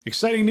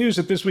Exciting news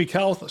at This Week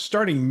Health.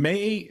 Starting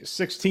May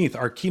 16th,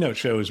 our keynote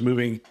show is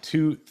moving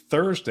to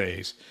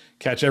Thursdays.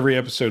 Catch every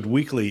episode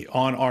weekly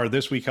on our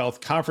This Week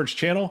Health conference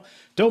channel.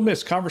 Don't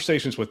miss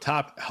conversations with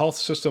top health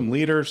system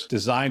leaders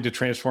designed to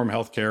transform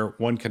healthcare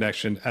one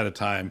connection at a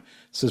time.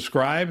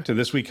 Subscribe to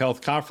This Week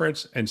Health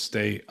conference and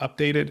stay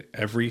updated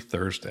every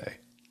Thursday.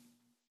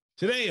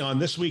 Today on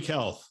This Week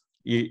Health.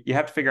 You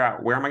have to figure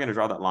out, where am I going to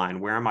draw that line?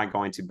 Where am I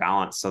going to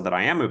balance so that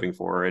I am moving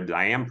forward?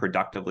 I am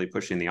productively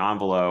pushing the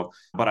envelope,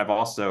 but I've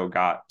also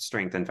got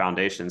strength and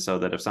foundation so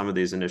that if some of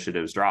these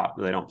initiatives drop,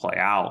 they don't play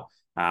out.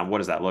 What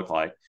does that look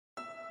like?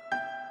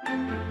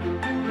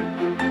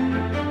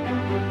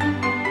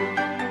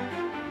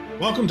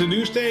 Welcome to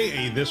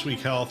Newsday, a This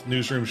Week Health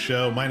newsroom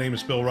show. My name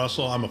is Bill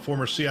Russell. I'm a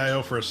former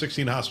CIO for a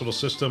 16-hospital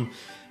system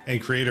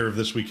and creator of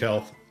This Week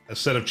Health, a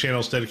set of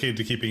channels dedicated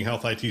to keeping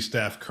health IT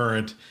staff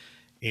current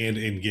and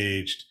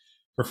engaged.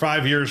 For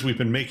 5 years, we've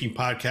been making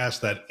podcasts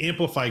that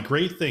amplify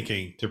great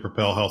thinking to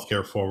propel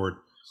healthcare forward.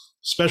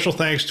 Special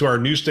thanks to our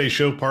Newsday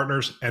show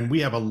partners, and we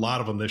have a lot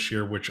of them this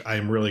year, which I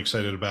am really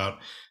excited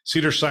about.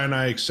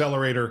 Cedars-Sinai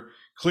Accelerator,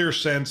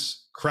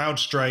 ClearSense,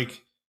 CrowdStrike,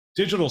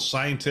 Digital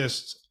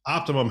Scientists,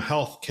 Optimum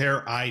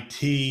Healthcare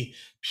IT,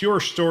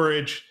 Pure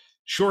Storage,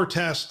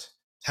 SureTest,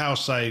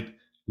 Tausight,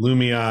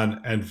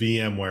 Lumion, and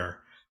VMware.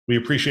 We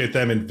appreciate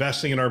them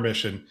investing in our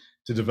mission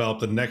to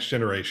develop the next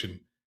generation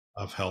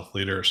of health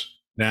leaders.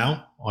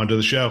 Now, on to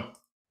the show.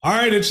 All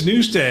right, it's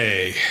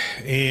Newsday,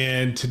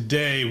 and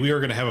today we are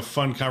going to have a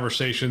fun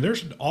conversation.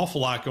 There's an awful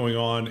lot going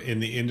on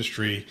in the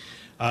industry.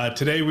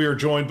 Today we are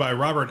joined by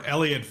Robert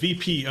Elliott,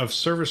 VP of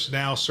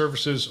ServiceNow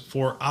Services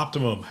for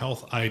Optimum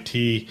Health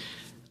IT.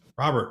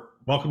 Robert,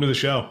 welcome to the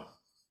show.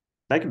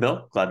 Thank you,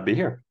 Bill. Glad to be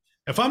here.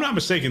 If I'm not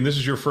mistaken, this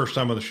is your first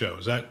time on the show.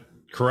 Is that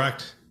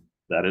correct?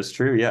 That is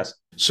true, yes.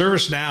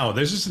 ServiceNow,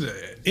 this is an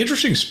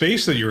interesting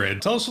space that you're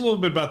in. Tell us a little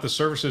bit about the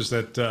services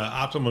that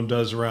Optimum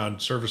does around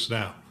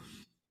ServiceNow.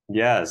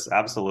 Yes,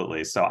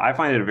 absolutely. So I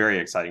find it a very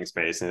exciting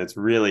space, and it's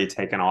really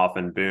taken off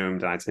and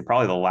boomed. And I'd say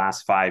probably the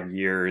last 5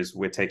 years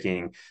with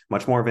taking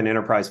much more of an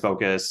enterprise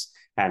focus,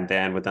 and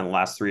then within the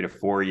last 3 to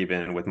 4,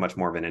 even with much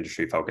more of an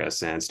industry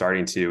focus and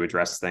starting to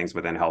address things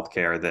within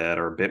healthcare that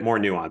are a bit more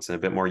nuanced and a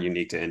bit more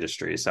unique to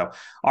industry. So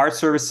our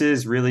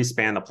services really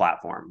span the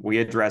platform. We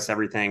address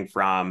everything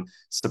from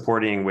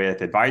supporting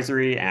with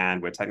advisory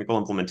and with technical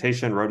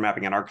implementation, road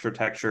mapping, and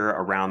architecture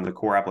around the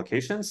core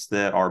applications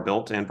that are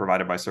built and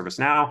provided by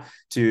ServiceNow,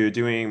 to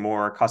doing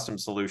more custom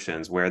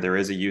solutions where there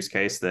is a use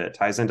case that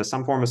ties into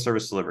some form of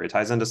service delivery,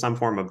 ties into some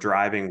form of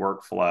driving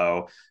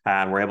workflow,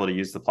 and we're able to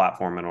use the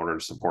platform in order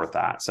to support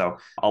that. So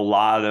a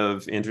lot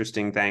of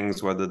interesting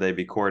things, whether they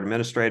be core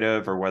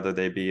administrative or whether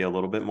they be a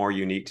little bit more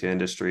unique to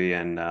industry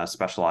and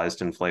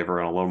specialized in flavor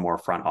and a little more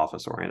front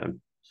office oriented.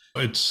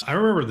 I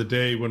remember the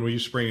day when we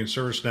used to bring in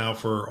ServiceNow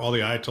for all the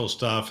ITIL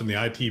stuff and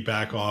the IT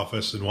back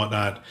office and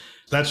whatnot.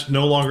 That's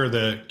no longer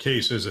the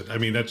case, is it? I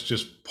mean, that's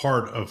just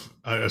part of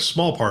a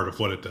small part of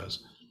what it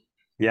does.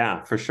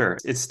 Yeah, for sure.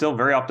 It's still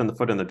very often the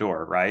foot in the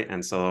door, right?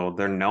 And so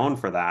they're known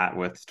for that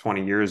with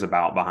 20 years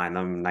about behind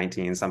them,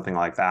 19, something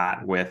like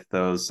that, with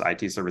those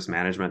IT service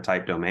management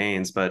type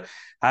domains. But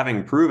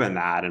having proven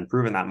that and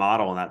proven that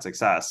model and that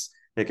success,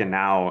 it can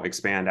now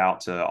expand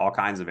out to all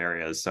kinds of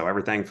areas. So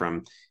everything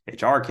from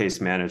HR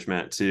case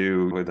management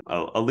to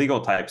a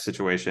legal type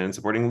situation,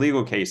 supporting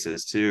legal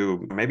cases,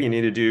 to maybe you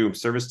need to do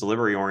service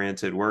delivery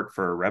oriented work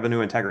for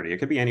revenue integrity. It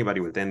could be anybody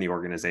within the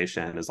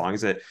organization, as long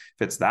as it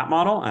fits that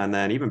model. And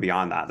then even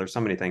beyond that, there's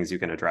so many things you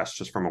can address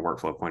just from a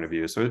workflow point of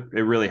view. So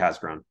it really has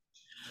grown.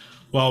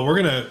 Well,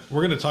 we're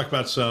gonna talk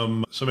about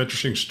some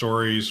interesting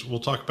stories. We'll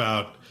talk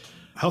about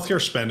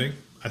healthcare spending,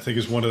 I think,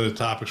 is one of the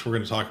topics we're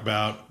going to talk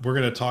about. We're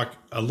going to talk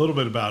a little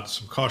bit about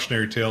some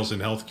cautionary tales in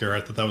healthcare. I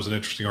thought that was an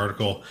interesting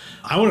article.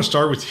 I want to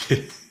start with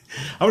you.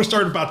 I want to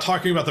start about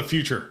talking about the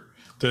future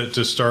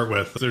to start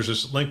with. There's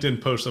this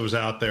LinkedIn post that was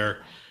out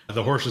there.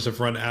 The horses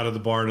have run out of the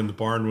barn and the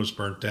barn was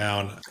burnt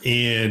down.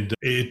 And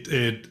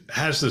it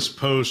has this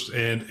post,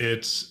 and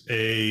it's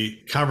a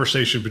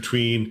conversation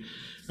between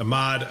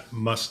Ahmad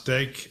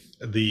Mossadegh,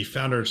 the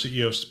founder and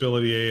CEO of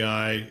Stability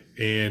AI,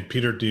 and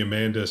Peter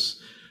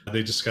Diamandis.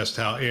 They discussed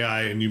how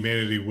AI and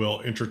humanity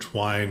will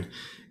intertwine.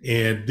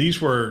 And these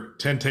were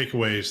 10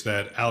 takeaways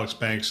that Alex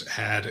Banks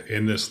had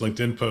in this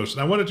LinkedIn post.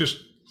 And I want to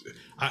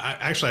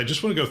I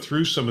just want to go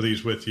through some of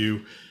these with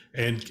you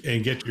and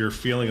get your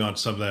feeling on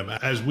some of them.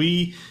 As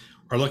we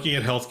are looking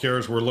at healthcare,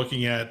 as we're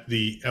looking at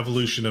the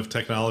evolution of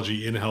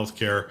technology in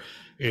healthcare,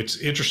 it's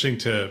interesting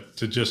to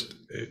just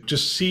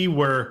see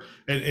where,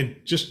 and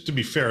just to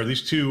be fair,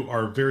 these two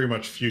are very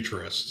much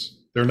futurists.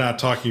 They're not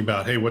talking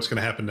about, hey, what's going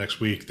to happen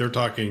next week? They're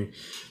talking,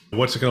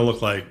 what's it going to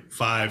look like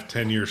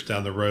 5-10 years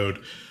down the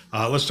road?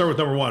 Let's start with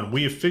number one.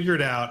 We have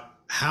figured out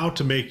how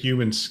to make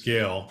humans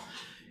scale,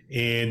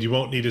 and you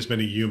won't need as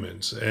many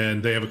humans.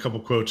 And they have a couple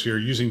quotes here.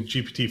 Using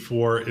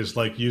GPT-4 is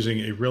like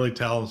using a really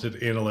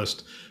talented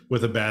analyst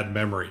with a bad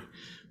memory.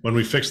 When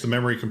we fix the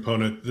memory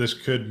component, this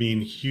could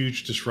mean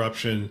huge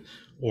disruption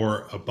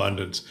or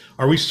abundance.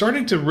 Are we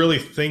starting to really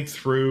think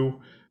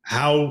through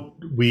how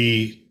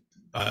we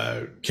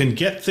can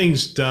get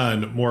things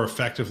done more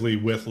effectively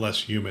with less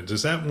humans.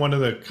 Is that one of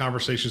the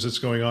conversations that's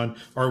going on?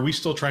 Or are we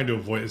still trying to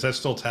avoid? Is that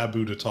still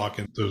taboo to talk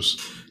in those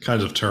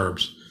kinds of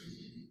terms?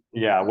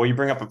 Yeah, well, you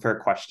bring up a fair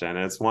question.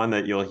 It's one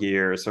that you'll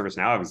hear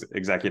ServiceNow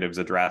executives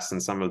address in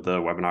some of the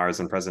webinars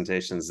and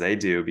presentations they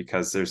do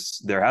because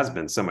there has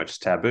been so much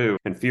taboo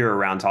and fear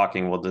around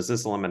talking. Well, does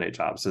this eliminate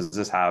jobs? Does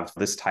this have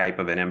this type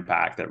of an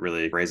impact that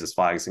really raises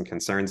flags and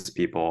concerns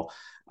people?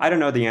 I don't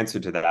know the answer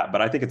to that,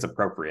 but I think it's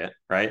appropriate,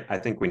 right? I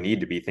think we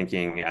need to be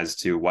thinking as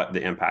to what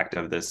the impact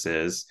of this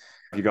is.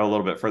 If you go a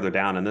little bit further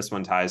down, and this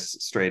one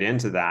ties straight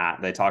into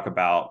that, they talk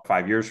about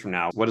 5 years from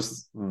now, what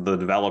is the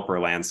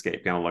developer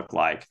landscape going to look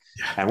like?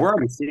 And we're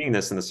already seeing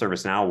this in the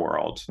ServiceNow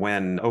world.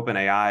 When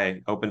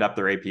OpenAI opened up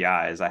their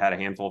APIs, I had a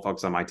handful of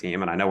folks on my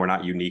team, and I know we're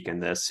not unique in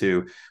this,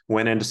 who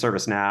went into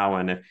ServiceNow.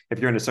 And if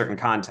you're in a certain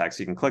context,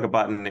 you can click a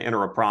button,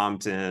 enter a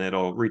prompt, and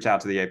it'll reach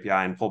out to the API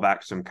and pull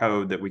back some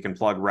code that we can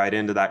plug right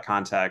into that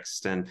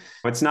context. And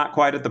it's not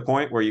quite at the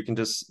point where you can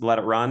just let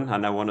it run. I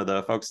know one of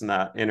the folks in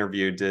that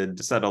interview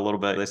did set a little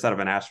bit, they set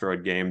up an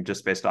asteroid game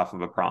just based off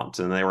of a prompt,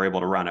 and they were able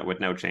to run it with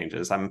no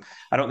changes. I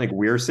don't think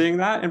we're seeing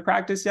that in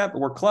practice yet, but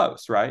we're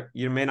close, right?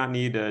 You may not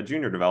need a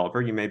junior developer.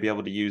 You may be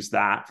able to use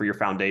that for your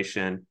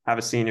foundation, have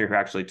a senior who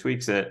actually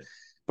tweaks it.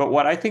 But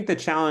what I think the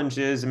challenge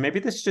is, and maybe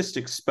this just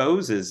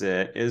exposes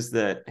it, is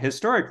that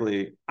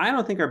historically, I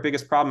don't think our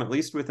biggest problem, at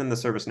least within the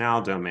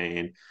ServiceNow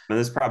domain, and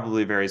this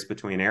probably varies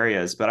between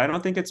areas, but I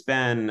don't think it's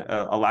been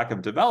a lack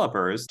of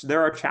developers.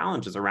 There are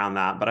challenges around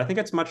that, but I think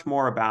it's much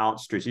more about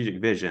strategic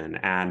vision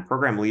and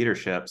program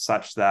leadership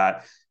such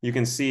that you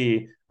can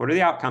see what are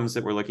the outcomes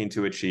that we're looking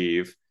to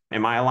achieve.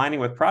 Am I aligning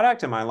with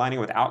product? Am I aligning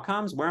with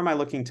outcomes? Where am I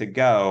looking to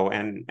go?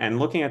 And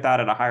looking at that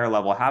at a higher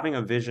level, having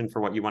a vision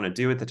for what you want to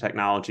do with the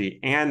technology,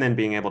 and then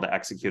being able to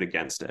execute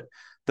against it.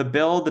 The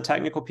build, the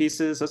technical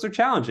pieces, those are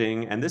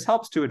challenging, and this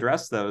helps to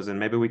address those. And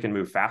maybe we can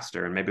move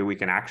faster, and maybe we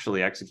can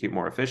actually execute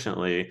more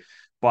efficiently.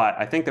 But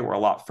I think that we're a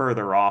lot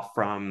further off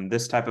from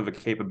this type of a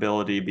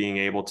capability being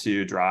able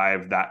to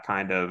drive that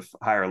kind of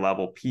higher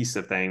level piece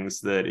of things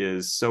that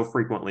is so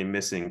frequently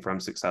missing from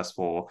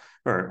successful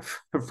or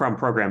from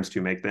programs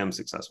to make them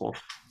successful.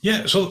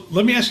 Yeah. So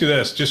let me ask you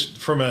this, just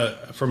from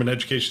an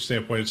education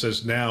standpoint, it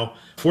says now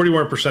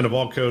 41% of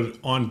all code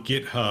on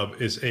GitHub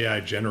is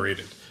AI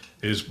generated.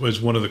 Was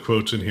one of the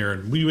quotes in here,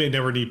 and we may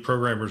never need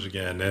programmers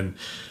again. And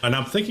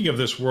I'm thinking of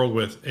this world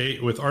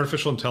with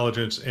artificial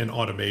intelligence and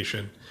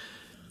automation.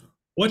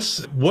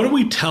 What are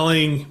we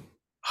telling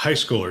high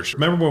schoolers?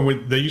 Remember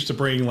when they used to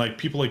bring like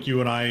people like you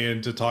and I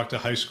in to talk to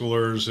high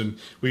schoolers, and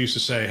we used to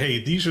say,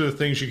 hey, these are the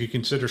things you could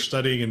consider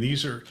studying,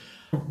 and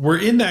we're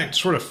in that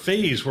sort of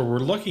phase where we're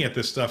looking at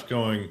this stuff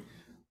going,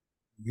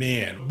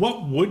 man,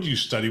 what would you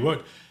study?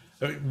 What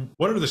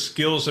are the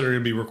skills that are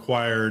going to be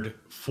required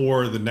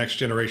for the next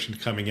generation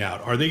coming out?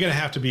 Are they going to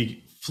have to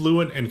be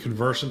fluent and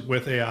conversant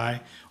with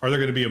AI? Are there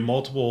going to be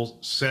multiple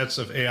sets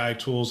of AI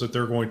tools that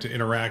they're going to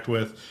interact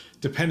with,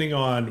 depending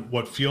on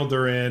what field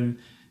they're in?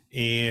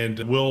 And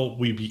will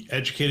we be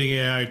educating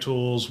AI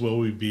tools?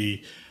 Will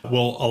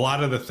a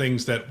lot of the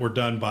things that were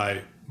done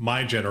by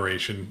my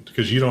generation,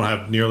 because you don't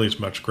have nearly as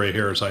much gray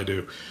hair as I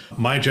do,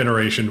 my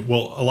generation,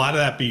 will a lot of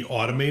that be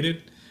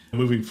automated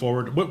moving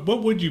forward?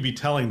 What would you be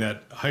telling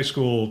that high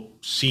school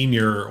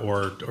senior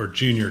or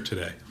junior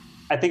today?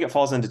 I think it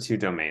falls into two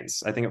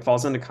domains. I think it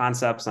falls into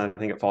concepts, and I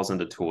think it falls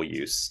into tool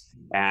use.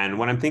 And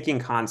when I'm thinking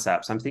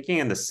concepts, I'm thinking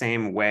in the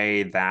same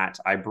way that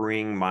I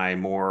bring my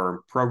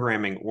more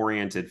programming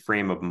oriented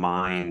frame of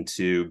mind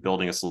to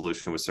building a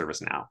solution with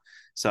ServiceNow.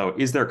 So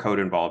is there code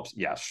involved?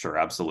 Yes, sure,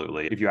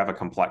 absolutely. If you have a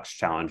complex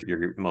challenge,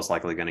 you're most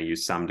likely going to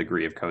use some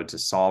degree of code to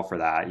solve for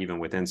that, even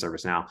within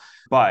ServiceNow.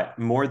 But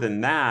more than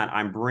that,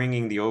 I'm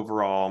bringing the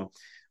overall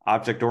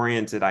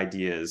object-oriented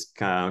ideas,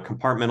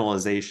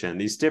 compartmentalization,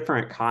 these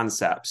different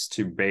concepts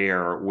to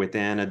bear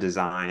within a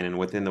design and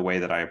within the way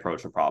that I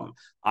approach a problem.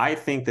 I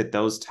think that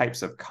those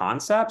types of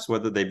concepts,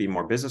 whether they be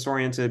more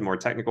business-oriented, more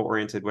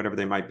technical-oriented, whatever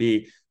they might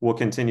be, will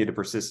continue to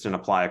persist and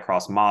apply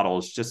across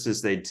models, just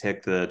as they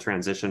take the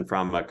transition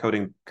from a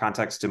coding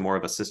context to more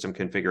of a system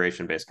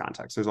configuration-based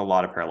context. There's a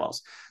lot of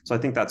parallels. So I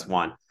think that's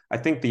one. I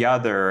think the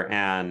other,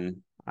 and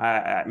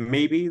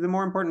maybe the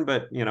more important,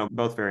 but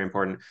both very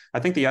important. I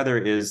think the other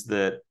is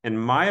that, in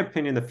my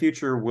opinion, the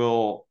future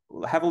will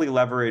heavily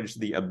leverage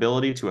the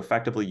ability to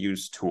effectively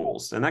use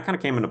tools. And that kind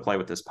of came into play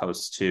with this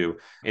post too.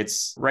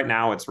 Right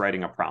now it's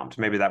writing a prompt.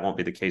 Maybe that won't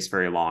be the case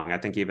very long. I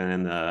think even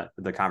in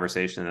the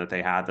conversation that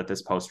they had that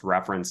this post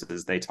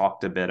references, they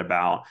talked a bit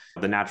about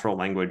the natural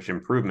language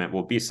improvement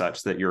will be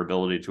such that your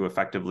ability to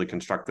effectively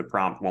construct the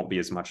prompt won't be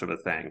as much of a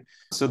thing.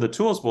 So the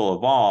tools will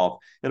evolve.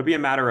 It'll be a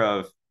matter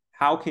of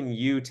how can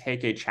you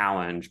take a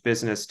challenge,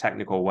 business,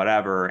 technical,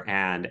 whatever,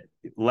 and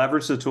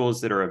leverage the tools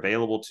that are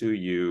available to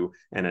you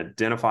and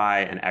identify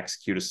and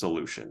execute a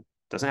solution.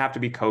 It doesn't have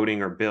to be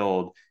coding or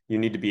build. You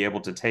need to be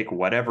able to take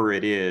whatever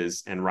it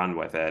is and run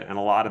with it. And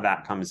a lot of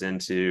that comes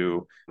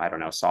into,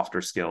 softer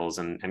skills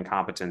and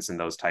competence in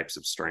those types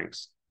of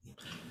strengths.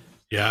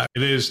 Yeah,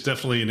 it is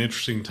definitely an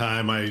interesting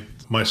time.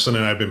 My son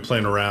and I have been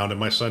playing around, and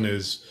my son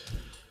is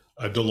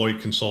a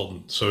Deloitte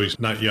consultant, so he's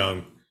not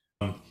young.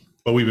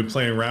 But we've been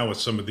playing around with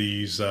some of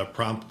these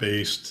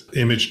prompt-based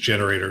image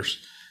generators.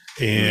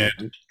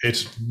 And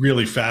it's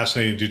really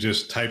fascinating to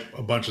just type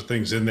a bunch of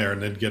things in there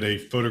and then get a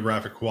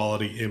photographic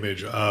quality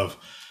image of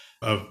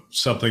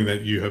something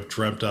that you have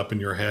dreamt up in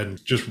your head.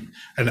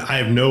 And I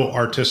have no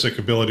artistic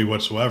ability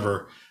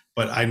whatsoever,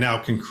 but I now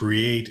can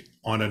create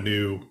in a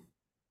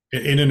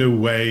new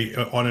way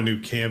on a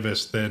new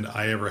canvas than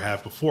I ever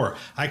have before.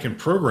 I can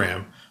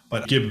program,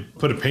 but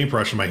put a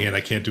paintbrush in my hand,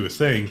 I can't do a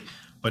thing.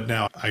 But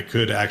now I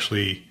could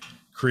actually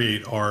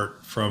create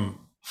art from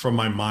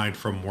my mind,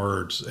 from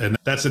words. And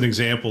that's an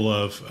example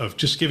of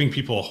just giving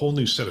people a whole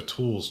new set of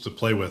tools to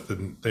play with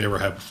than they ever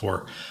had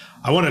before.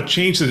 I want to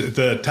change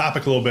the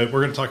topic a little bit.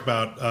 We're going to talk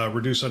about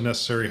reduce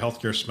unnecessary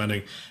healthcare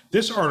spending.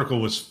 This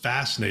article was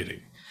fascinating.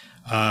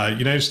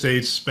 United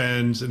States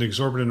spends an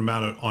exorbitant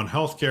amount on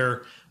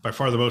healthcare, by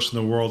far the most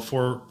in the world,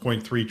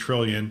 4.3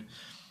 trillion,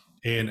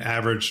 and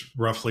average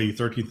roughly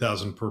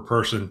 13,000 per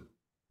person.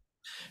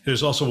 It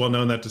is also well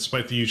known that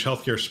despite the huge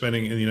healthcare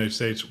spending in the United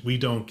States, we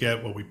don't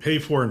get what we pay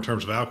for in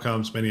terms of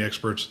outcomes. Many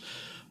experts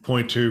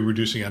point to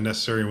reducing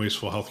unnecessary and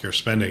wasteful healthcare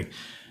spending.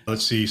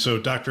 Let's see. So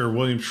Dr.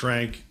 William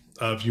Schrank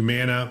of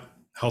Humana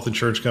Health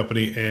Insurance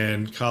Company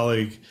and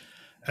colleague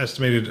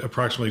estimated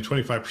approximately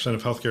 25%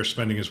 of healthcare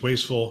spending is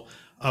wasteful.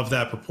 Of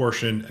that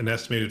proportion, an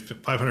estimated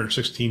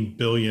 516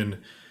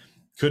 billion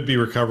could be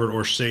recovered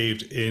or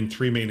saved in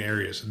three main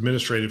areas: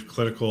 administrative,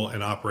 clinical,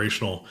 and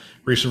operational.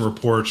 Recent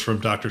reports from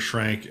Dr.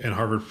 Schrank and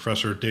Harvard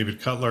professor David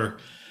Cutler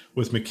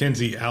with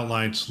McKinsey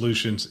outlined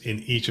solutions in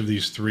each of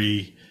these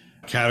three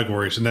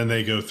categories, and then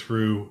they go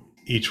through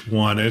each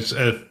one. It's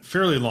a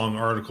fairly long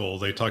article.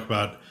 They talk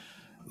about,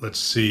 let's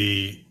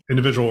see,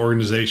 individual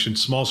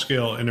organizations. Small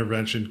scale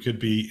intervention could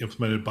be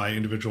implemented by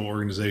individual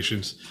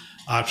organizations.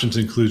 Options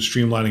include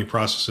streamlining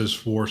processes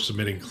for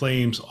submitting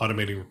claims,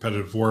 automating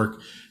repetitive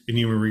work in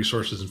human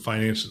resources and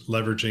finance,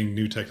 leveraging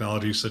new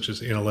technologies such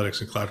as analytics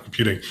and cloud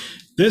computing.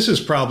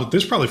 This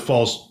probably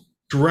falls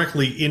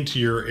directly into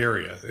your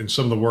area and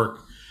some of the work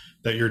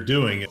that you're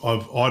doing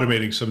of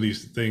automating some of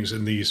these things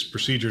and these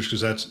procedures,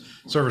 because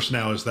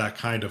ServiceNow is that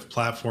kind of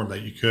platform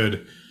that you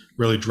could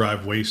really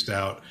drive waste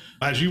out.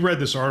 As you read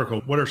this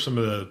article, what are some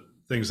of the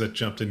things that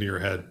jumped into your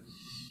head?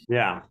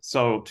 Yeah.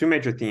 So two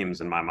major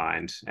themes in my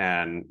mind,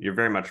 and you're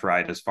very much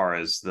right as far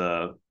as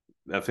the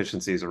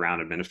efficiencies around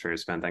administrative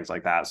spend, things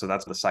like that. So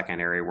that's the second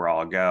area where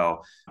I'll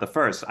go. The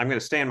first, I'm going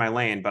to stay in my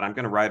lane, but I'm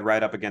going to ride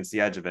right up against the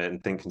edge of it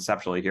and think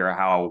conceptually here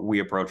how we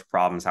approach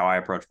problems, how I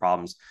approach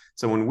problems.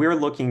 So when we're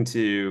looking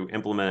to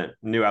implement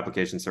new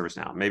application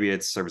ServiceNow, maybe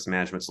it's service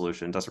management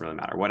solution, doesn't really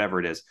matter, whatever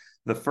it is.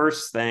 The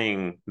first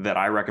thing that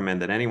I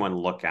recommend that anyone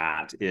look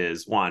at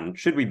is, one,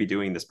 should we be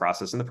doing this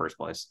process in the first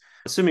place?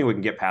 Assuming we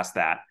can get past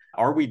that,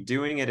 are we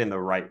doing it in the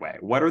right way?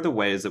 What are the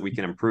ways that we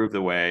can improve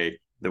the way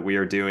that we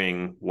are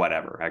doing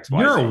whatever, X, Y,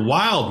 You're Z? a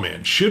wild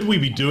man. Should we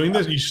be doing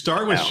this? You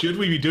start with, should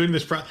we be doing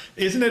this?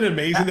 Isn't it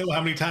amazing though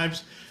how many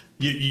times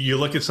you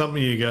look at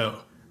something and you go,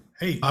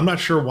 hey, I'm not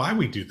sure why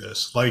we do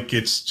this. Like,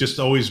 it's just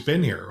always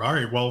been here. All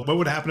right, well, what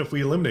would happen if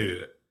we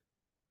eliminated it?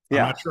 I'm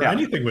not sure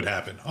anything would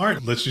happen. All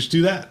right, let's just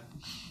do that.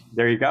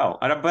 There you go.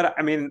 But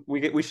I mean,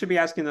 we should be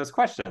asking those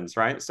questions,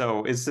 right?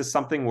 So is this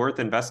something worth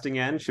investing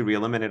in? Should we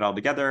eliminate it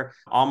altogether?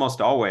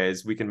 Almost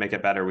always we can make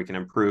it better. We can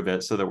improve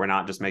it so that we're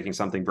not just making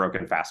something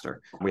broken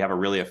faster. We have a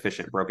really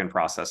efficient broken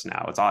process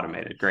now. It's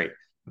automated. Great.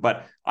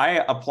 But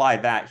I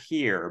applied that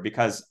here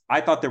because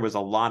I thought there was a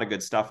lot of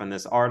good stuff in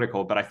this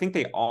article, but I think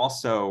they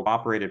also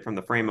operated from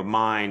the frame of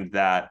mind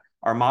that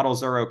our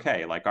models are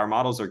okay. Like, our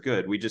models are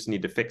good. We just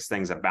need to fix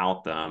things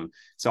about them.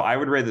 So I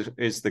would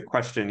raise the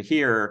question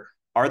here: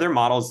 are there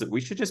models that we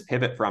should just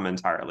pivot from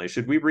entirely?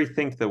 Should we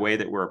rethink the way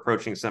that we're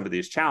approaching some of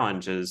these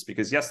challenges?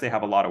 Because yes, they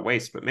have a lot of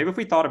waste, but maybe if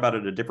we thought about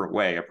it a different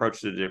way,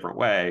 approached it a different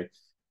way,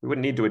 we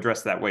wouldn't need to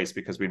address that waste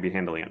because we'd be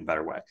handling it in a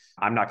better way.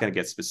 I'm not going to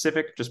get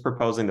specific, just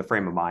proposing the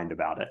frame of mind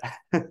about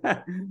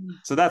it.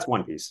 So that's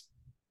one piece.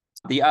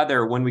 The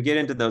other, when we get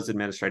into those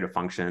administrative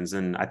functions,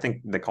 and I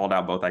think they called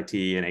out both IT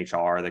and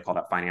HR, they called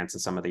out finance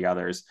and some of the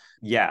others.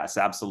 Yes,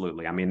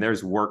 absolutely. I mean,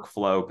 there's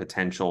workflow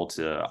potential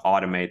to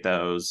automate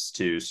those,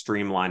 to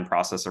streamline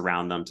process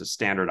around them, to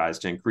standardize,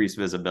 to increase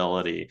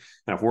visibility.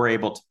 And if we're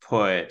able to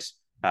put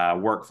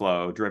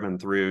workflow driven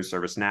through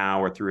ServiceNow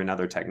or through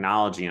another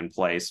technology in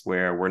place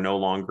where we're no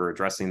longer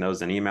addressing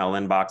those in email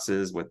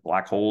inboxes with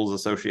black holes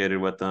associated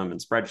with them and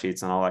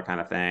spreadsheets and all that kind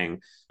of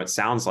thing. It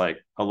sounds like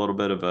a little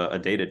bit of a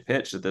dated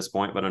pitch at this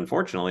point, but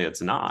unfortunately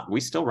it's not.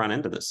 We still run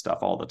into this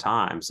stuff all the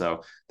time.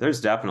 So there's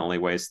definitely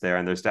waste there,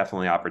 and there's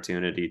definitely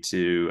opportunity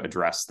to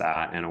address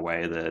that in a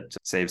way that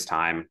saves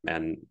time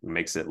and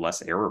makes it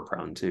less error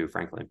prone too,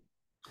 frankly.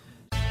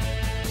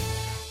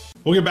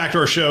 We'll get back to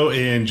our show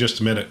in just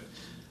a minute.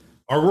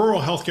 Our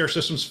rural healthcare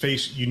systems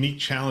face unique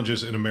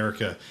challenges in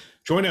America.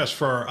 Join us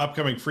for our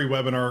upcoming free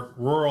webinar,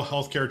 Rural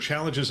Healthcare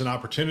Challenges and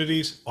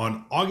Opportunities,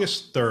 on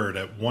August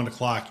 3rd at 1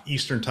 o'clock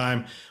Eastern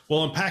Time.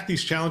 We'll unpack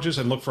these challenges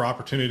and look for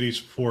opportunities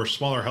for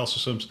smaller health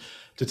systems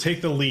to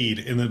take the lead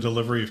in the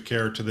delivery of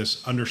care to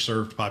this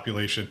underserved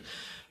population.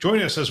 Join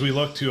us as we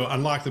look to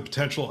unlock the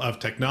potential of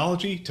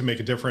technology to make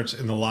a difference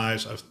in the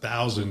lives of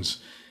thousands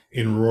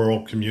in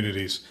rural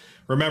communities.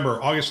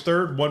 Remember, August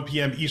 3rd, 1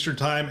 p.m. Eastern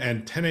Time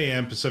and 10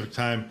 a.m. Pacific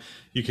Time.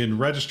 You can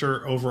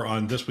register over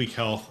on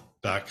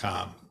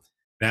thisweekhealth.com.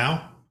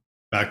 Now,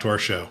 back to our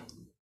show.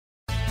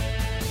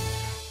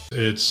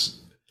 It's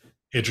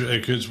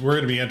because we're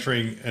going to be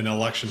entering an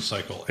election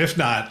cycle. If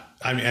not,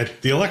 I mean,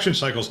 the election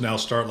cycles now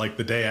start like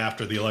the day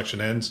after the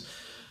election ends.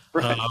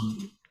 Right.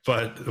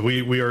 But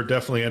we are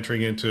definitely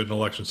entering into an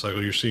election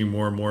cycle. You're seeing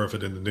more and more of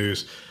it in the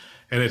news.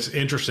 And it's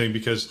interesting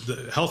because the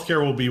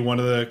healthcare will be one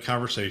of the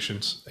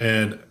conversations,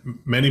 and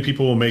many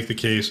people will make the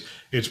case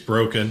it's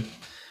broken.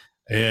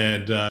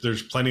 And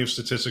there's plenty of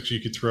statistics you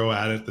could throw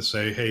at it to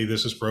say, hey,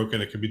 this is broken.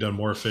 It could be done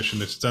more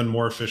efficient. It's done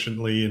more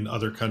efficiently in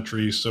other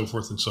countries, so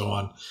forth and so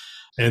on.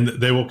 And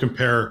they'll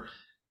compare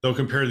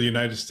the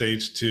United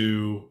States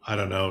to, I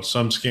don't know,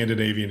 some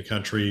Scandinavian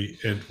country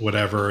and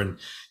whatever. And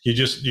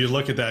you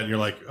look at that and you're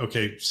like,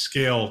 okay,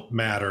 scale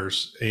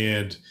matters.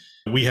 And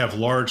we have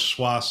large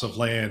swaths of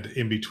land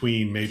in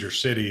between major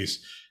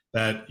cities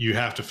that you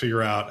have to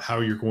figure out how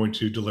you're going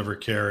to deliver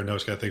care and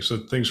those kind of things. So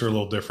things are a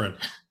little different.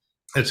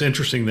 It's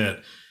interesting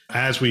that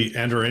as we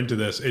enter into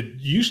this, it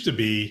used to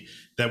be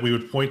that we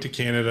would point to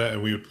Canada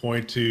and we would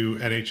point to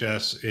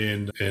NHS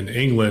in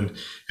England,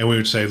 and we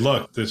would say,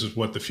 look, this is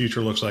what the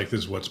future looks like.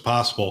 This is what's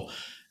possible.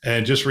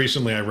 And just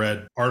recently I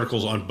read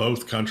articles on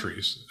both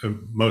countries,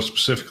 and most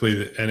specifically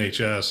the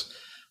NHS,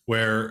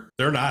 where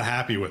they're not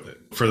happy with it.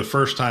 For the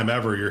first time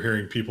ever, you're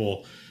hearing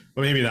people,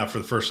 well, maybe not for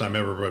the first time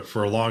ever, but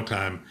for a long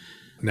time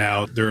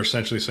now, they're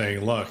essentially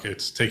saying, look,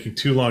 it's taking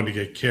too long to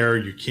get care.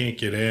 You can't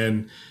get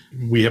in.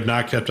 We have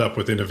not kept up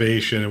with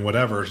innovation and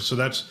whatever. So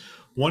that's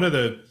one of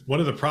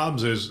the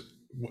problems is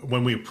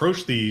when we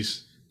approach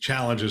these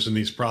challenges and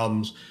these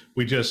problems,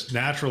 we just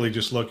naturally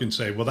just look and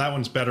say, well, that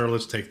one's better.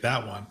 Let's take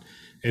that one,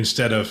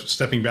 instead of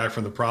stepping back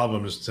from the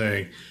problem and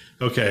saying,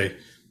 okay,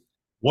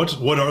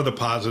 what are the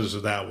positives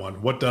of that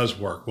one? What does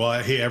work?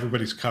 Well, hey,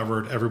 everybody's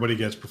covered. Everybody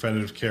gets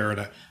preventative care.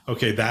 And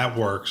okay, that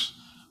works.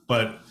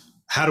 But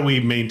how do we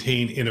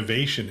maintain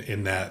innovation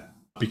in that?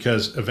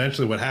 Because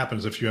eventually what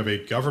happens if you have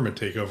a government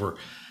takeover,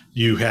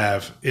 you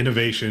have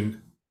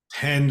innovation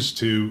tends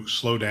to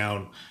slow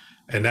down,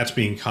 and that's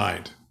being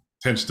kind,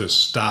 tends to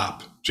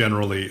stop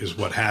generally is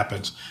what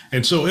happens.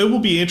 And so it will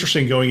be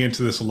interesting going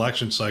into this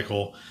election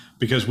cycle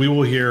because we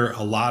will hear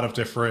a lot of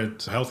different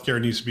healthcare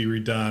needs to be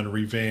redone,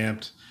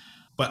 revamped.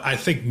 But I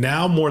think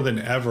now more than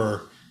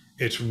ever,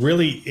 it's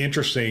really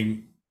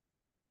interesting.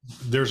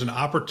 There's an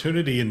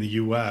opportunity in the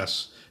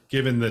US,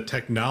 given the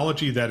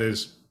technology that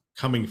is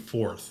coming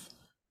forth.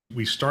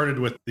 We started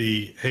with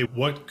the, hey,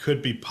 what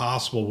could be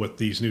possible with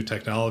these new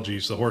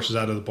technologies? The horse is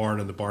out of the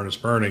barn and the barn is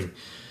burning.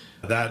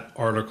 That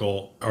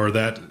article or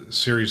that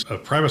series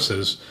of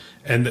premises,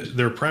 and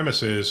their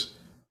premise is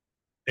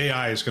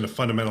AI is going to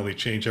fundamentally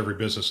change every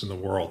business in the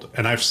world.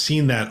 And I've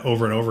seen that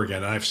over and over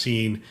again. I've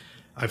seen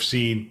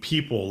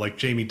people like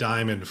Jamie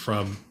Dimon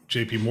from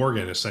JP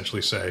Morgan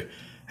essentially say,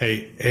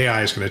 hey,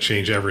 AI is going to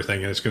change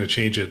everything and it's going to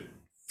change it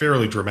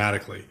fairly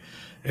dramatically.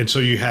 And so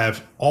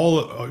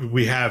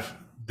we have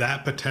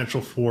that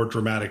potential for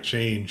dramatic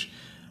change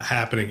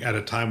happening at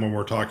a time when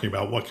we're talking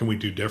about what can we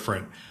do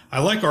different. I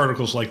like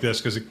articles like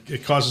this because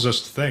it causes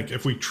us to think,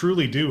 if we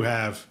truly do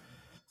have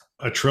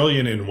 $1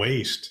 trillion in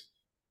waste,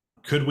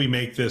 could we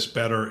make this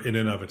better in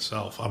and of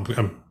itself?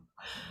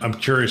 I'm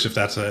curious if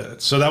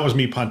so that was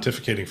me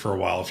pontificating for a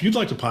while. If you'd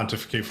like to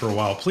pontificate for a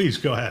while, please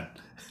go ahead.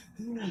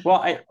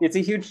 Well, it's a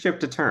huge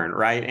ship to turn,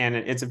 right? And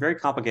it's a very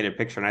complicated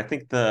picture. And I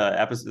think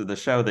the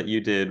show that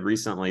you did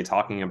recently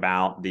talking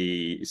about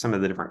some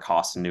of the different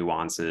costs and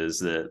nuances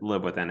that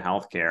live within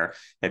healthcare,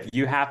 if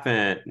you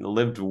haven't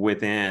lived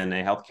within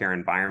a healthcare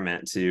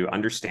environment to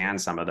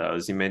understand some of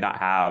those, you may not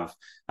have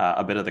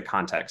a bit of the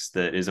context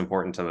that is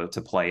important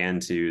to play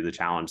into the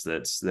challenge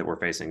that we're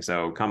facing.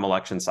 So come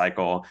election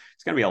cycle,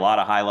 it's going to be a lot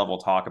of high level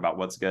talk about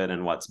what's good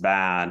and what's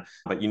bad,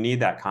 but you need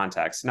that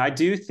context. And I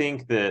do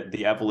think that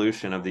the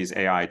evolution of these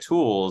AI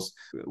tools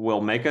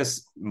will make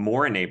us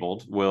more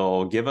enabled,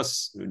 will give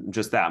us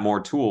just that more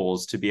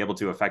tools to be able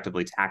to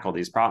effectively tackle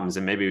these problems.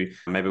 And maybe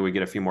we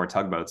get a few more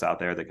tugboats out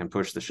there that can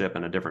push the ship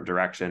in a different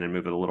direction and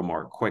move it a little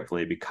more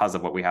quickly because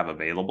of what we have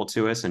available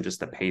to us and just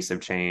the pace of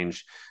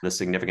change, the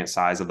significant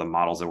size of the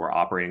models that we're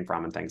operating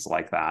from and things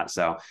like that.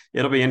 So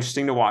it'll be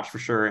interesting to watch for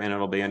sure. And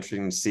it'll be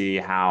interesting to see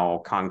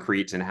how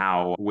concrete and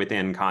how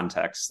within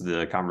context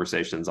the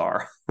conversations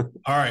are.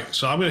 All right.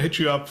 So I'm going to hit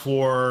you up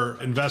for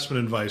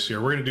investment advice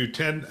here. We're going to do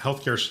 10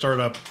 healthcare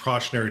startup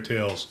cautionary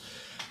tales.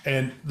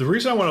 And the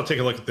reason I want to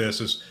take a look at this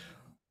is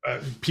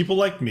people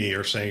like me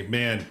are saying,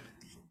 man,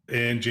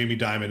 and Jamie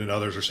Dimon and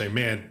others are saying,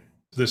 man,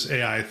 this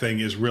AI thing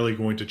is really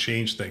going to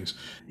change things.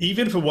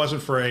 Even if it wasn't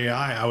for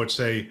AI, I would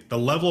say the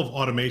level of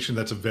automation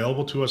that's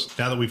available to us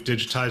now that we've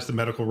digitized the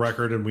medical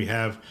record and we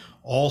have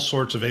all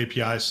sorts of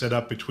APIs set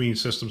up between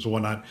systems and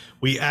whatnot,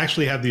 we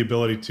actually have the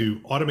ability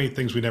to automate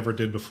things we never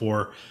did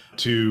before,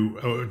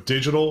 to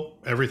digital,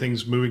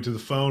 everything's moving to the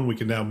phone. We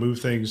can now move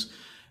things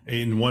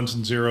in ones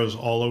and zeros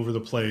all over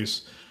the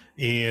place.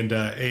 and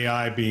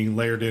AI being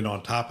layered in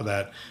on top of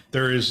that,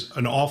 there is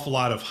an awful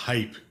lot of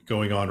hype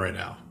going on right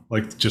now,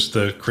 like just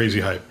the crazy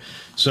hype.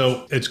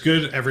 So it's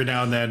good every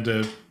now and then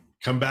to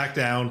come back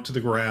down to the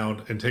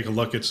ground and take a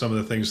look at some of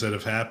the things that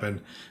have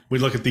happened. We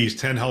look at these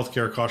 10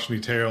 healthcare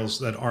cautionary tales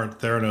that aren't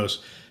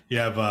Theranos. You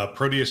have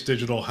Proteus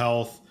Digital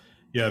Health,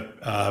 you have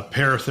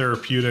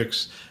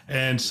Paratherapeutics,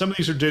 and some of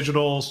these are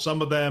digital.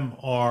 Some of them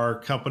are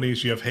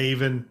companies. You have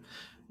Haven,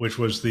 which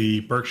was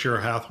the Berkshire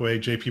Hathaway,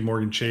 JP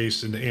Morgan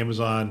Chase, and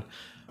Amazon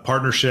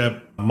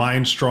partnership.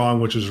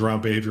 Mindstrong, which was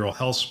around behavioral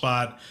health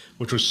spot,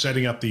 which was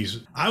setting up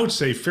these, I would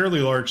say, fairly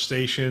large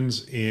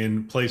stations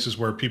in places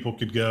where people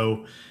could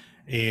go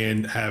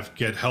and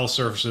get health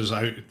services.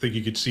 I think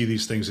you could see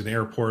these things in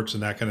airports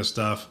and that kind of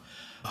stuff.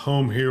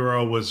 Home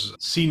Hero was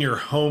senior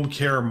home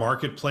care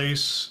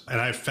marketplace, and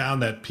I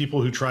found that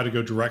people who try to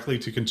go directly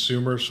to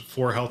consumers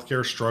for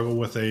healthcare struggle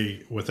with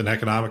an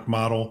economic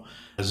model.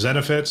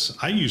 Zenefits,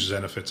 I used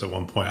Zenefits at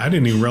one point. I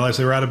didn't even realize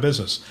they were out of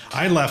business.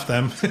 I left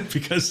them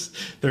because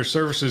their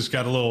services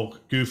got a little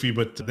goofy,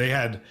 but they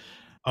had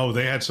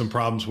some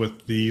problems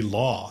with the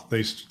law.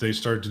 They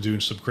started to do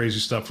some crazy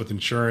stuff with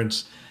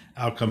insurance,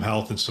 Outcome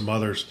Health, and some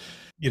others.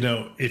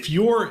 If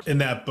you're in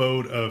that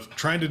boat of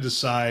trying to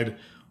decide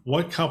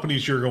what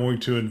companies you're going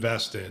to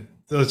invest in,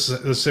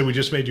 let's say we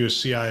just made you a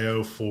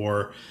CIO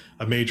for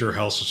a major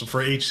health system,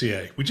 for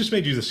HCA. We just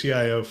made you the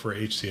CIO for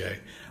HCA.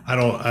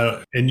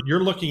 And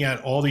you're looking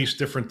at all these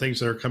different things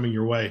that are coming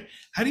your way.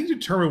 How do you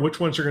determine which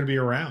ones are going to be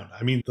around?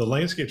 I mean, the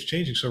landscape's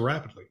changing so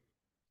rapidly.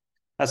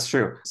 That's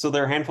true. So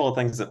there are a handful of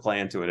things that play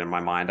into it in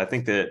my mind. I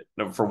think that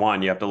for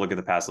one, you have to look at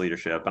the past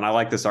leadership. And I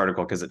like this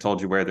article because it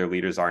told you where their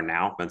leaders are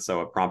now. And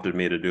so it prompted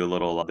me to do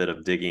a bit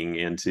of digging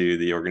into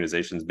the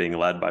organizations being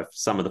led by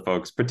some of the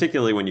folks,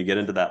 particularly when you get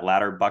into that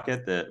latter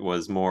bucket that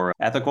was more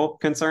ethical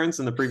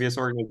concerns in the previous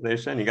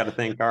organization. You got to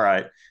think, all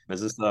right,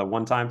 is this a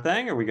one-time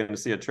thing? Or are we going to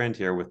see a trend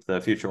here with the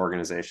future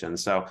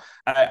organizations? So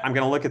I'm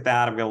going to look at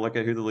that. I'm going to look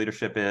at who the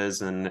leadership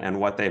is and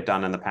what they've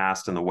done in the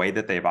past and the way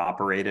that they've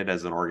operated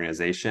as an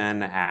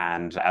organization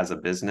and as a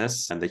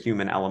business and the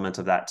human element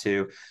of that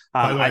too.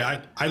 By the way,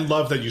 I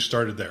love that you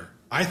started there.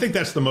 I think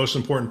that's the most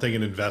important thing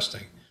in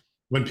investing.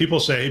 When people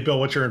say, hey, Bill,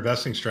 what's your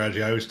investing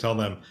strategy? I always tell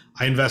them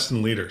I invest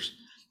in leaders.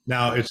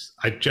 Now,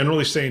 I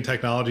generally stay in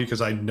technology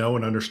because I know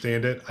and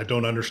understand it. I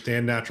don't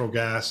understand natural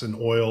gas and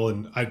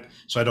oil,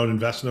 so I don't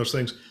invest in those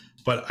things.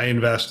 But I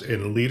invest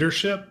in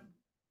leadership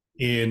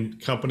in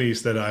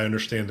companies that I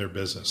understand their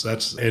business.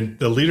 And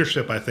the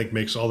leadership, I think,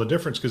 makes all the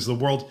difference because the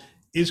world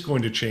is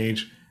going to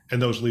change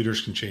and those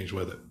leaders can change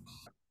with it.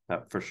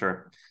 For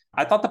sure.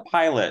 I thought the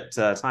pilot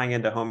tying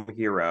into Home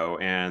Hero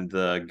and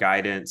the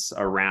guidance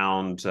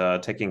around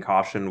taking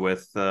caution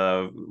with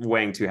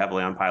weighing too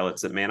heavily on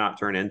pilots that may not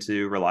turn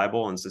into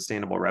reliable and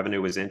sustainable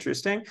revenue was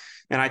interesting.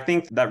 And I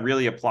think that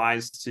really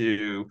applies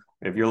to,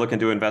 if you're looking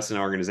to invest in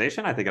an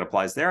organization, I think it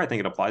applies there. I think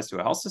it applies to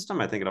a health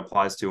system. I think it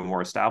applies to a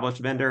more established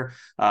vendor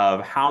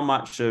of how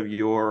much of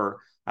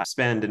your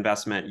spend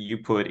investment you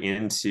put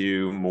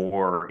into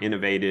more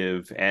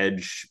innovative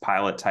edge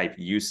pilot type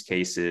use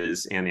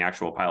cases and the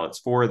actual pilots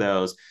for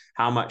those,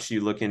 how much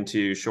you look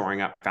into shoring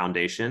up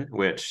foundation,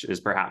 which is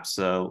perhaps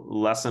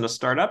less in a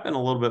startup and a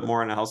little bit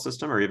more in a health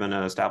system or even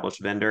an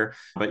established vendor.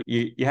 But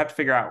you have to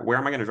figure out, where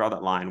am I going to draw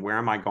that line? Where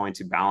am I going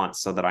to balance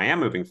so that I am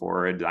moving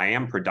forward? I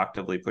am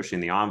productively pushing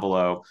the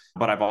envelope,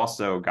 but I've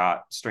also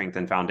got strength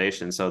and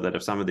foundation so that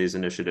if some of these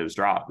initiatives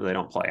drop, they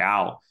don't play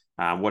out.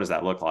 What does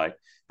that look like?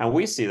 And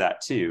we see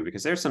that too,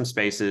 because there's some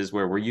spaces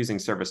where we're using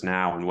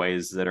ServiceNow in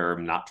ways that are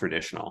not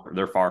traditional.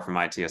 They're far from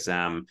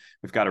ITSM.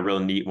 We've got a real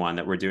neat one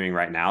that we're doing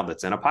right now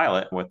that's in a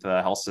pilot with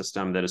a health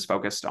system that is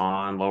focused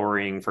on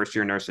lowering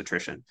first-year nurse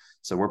attrition.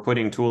 So we're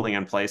putting tooling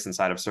in place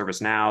inside of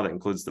ServiceNow that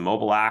includes the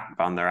mobile app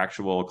on their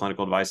actual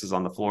clinical devices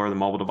on the floor, the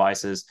mobile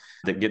devices,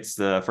 that gets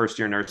the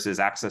first-year nurses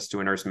access to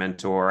a nurse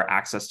mentor,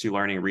 access to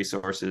learning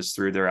resources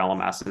through their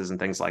LMSs and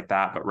things like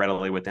that, but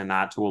readily within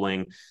that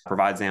tooling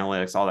provides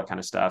analytics, all that kind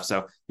of stuff.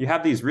 So you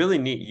have these really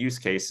neat use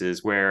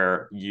cases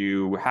where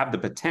you have the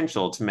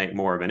potential to make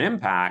more of an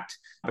impact,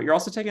 but you're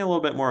also taking a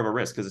little bit more of a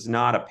risk because it's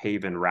not a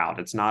paven route.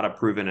 It's not a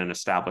proven and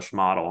established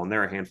model. And there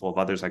are a handful of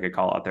others I could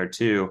call out there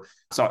too.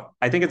 So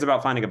I think it's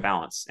about finding a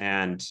balance,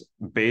 and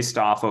based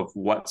off of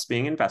what's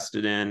being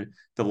invested in,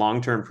 the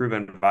long-term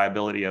proven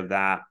viability of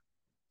that,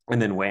 and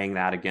then weighing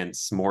that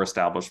against more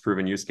established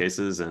proven use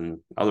cases and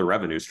other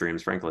revenue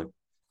streams, frankly.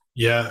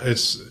 Yeah,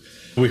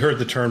 we heard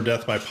the term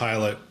death by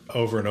pilot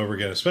over and over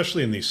again,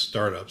 especially in these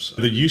startups.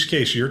 The use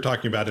case you're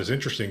talking about is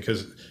interesting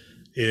because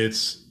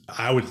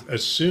I would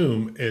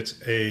assume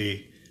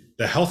the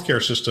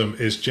healthcare system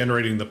is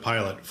generating the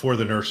pilot for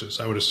the nurses.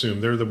 I would assume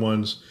they're the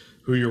ones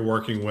who you're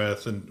working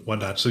with and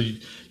whatnot. So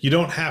you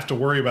don't have to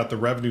worry about the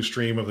revenue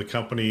stream of the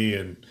company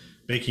and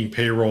making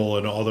payroll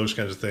and all those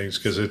kinds of things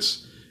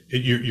because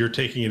you're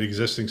taking an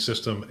existing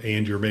system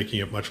and you're making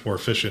it much more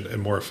efficient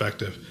and more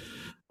effective.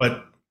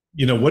 But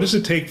what does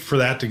it take for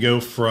that to go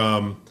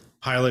from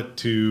pilot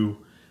to,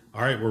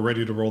 all right, we're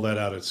ready to roll that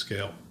out at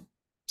scale?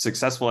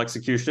 successful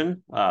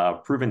execution,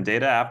 proven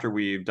data after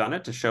we've done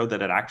it to show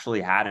that it actually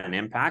had an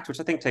impact, which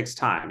I think takes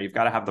time. You've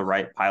got to have the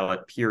right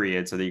pilot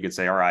period so that you could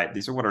say, all right,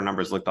 these are what our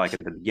numbers looked like at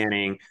the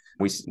beginning.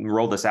 We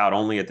rolled this out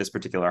only at this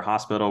particular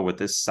hospital with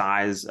this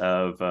size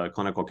of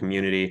clinical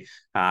community.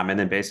 And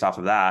then based off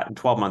of that,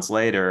 12 months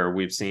later,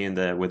 we've seen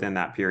that within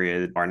that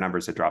period, our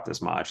numbers had dropped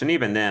this much. And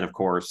even then, of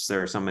course,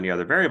 there are so many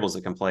other variables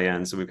that can play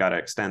in. So we've got to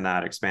extend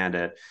that, expand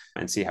it,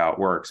 and see how it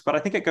works. But I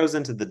think it goes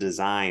into the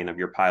design of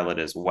your pilot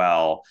as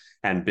well,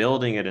 and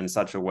building it in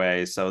such a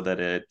way so that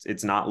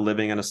it's not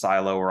living in a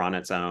silo or on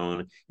its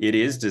own. It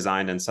is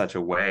designed in such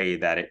a way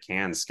that it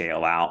can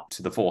scale out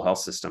to the full health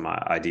system,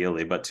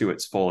 ideally, but to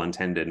its full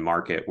intended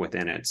market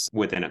within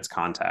its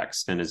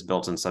context, and is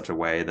built in such a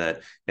way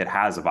that it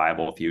has a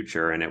viable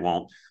future and it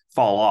won't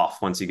fall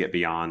off once you get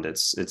beyond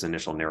its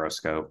initial narrow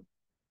scope.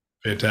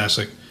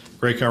 Fantastic.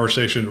 Great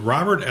conversation.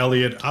 Robert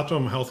Elliott,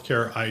 Optimum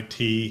Healthcare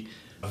IT,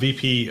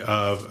 VP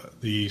of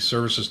the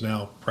Services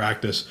Now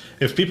practice.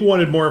 If people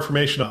wanted more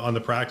information on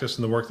the practice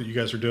and the work that you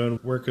guys are doing,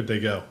 where could they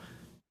go?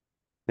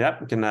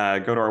 Yep, you can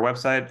go to our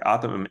website,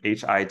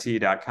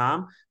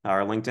 optimumhit.com.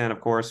 Our LinkedIn,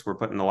 of course, we're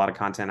putting a lot of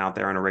content out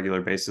there on a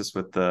regular basis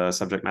with the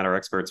subject matter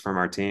experts from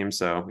our team.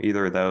 So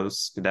either of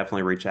those could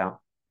definitely reach out.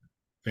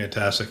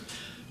 Fantastic.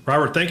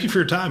 Robert, thank you for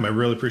your time. I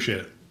really appreciate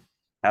it.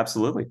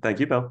 Absolutely. Thank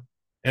you, Bill.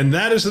 And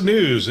that is the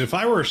news. If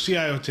I were a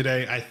CIO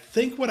today, I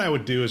think what I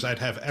would do is I'd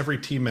have every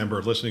team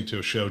member listening to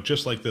a show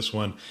just like this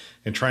one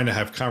and trying to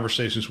have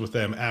conversations with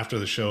them after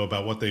the show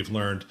about what they've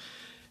learned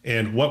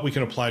and what we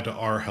can apply to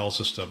our health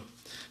system.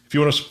 If you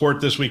want to support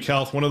This Week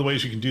Health, one of the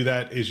ways you can do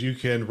that is you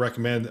can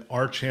recommend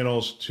our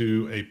channels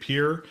to a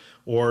peer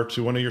or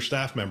to one of your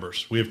staff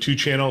members. We have two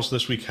channels,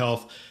 This Week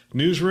Health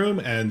Newsroom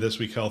and This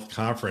Week Health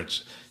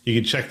Conference. You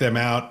can check them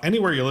out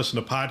anywhere you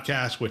listen to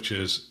podcasts, which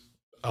is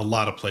a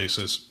lot of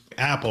places.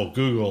 Apple,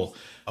 Google,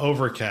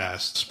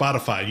 Overcast,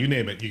 Spotify, you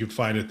name it, you can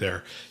find it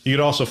there. You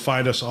can also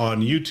find us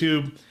on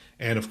YouTube.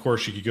 And of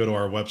course, you can go to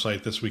our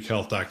website,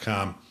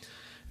 thisweekhealth.com.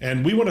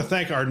 And we want to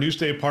thank our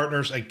Newsday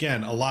partners,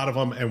 again, a lot of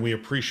them, and we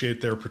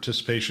appreciate their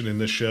participation in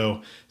this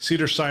show.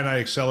 Cedars-Sinai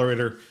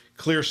Accelerator,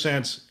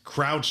 ClearSense,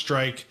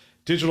 CrowdStrike,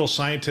 Digital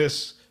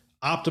Scientists,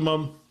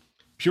 Optimum,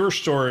 Pure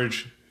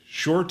Storage,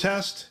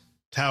 SureTest,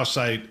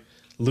 Tausight,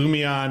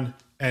 Lumion,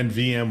 and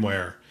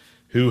VMware,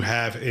 who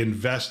have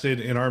invested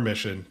in our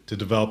mission to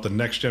develop the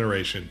next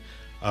generation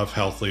of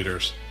health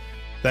leaders.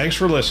 Thanks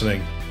for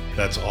listening.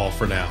 That's all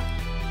for now.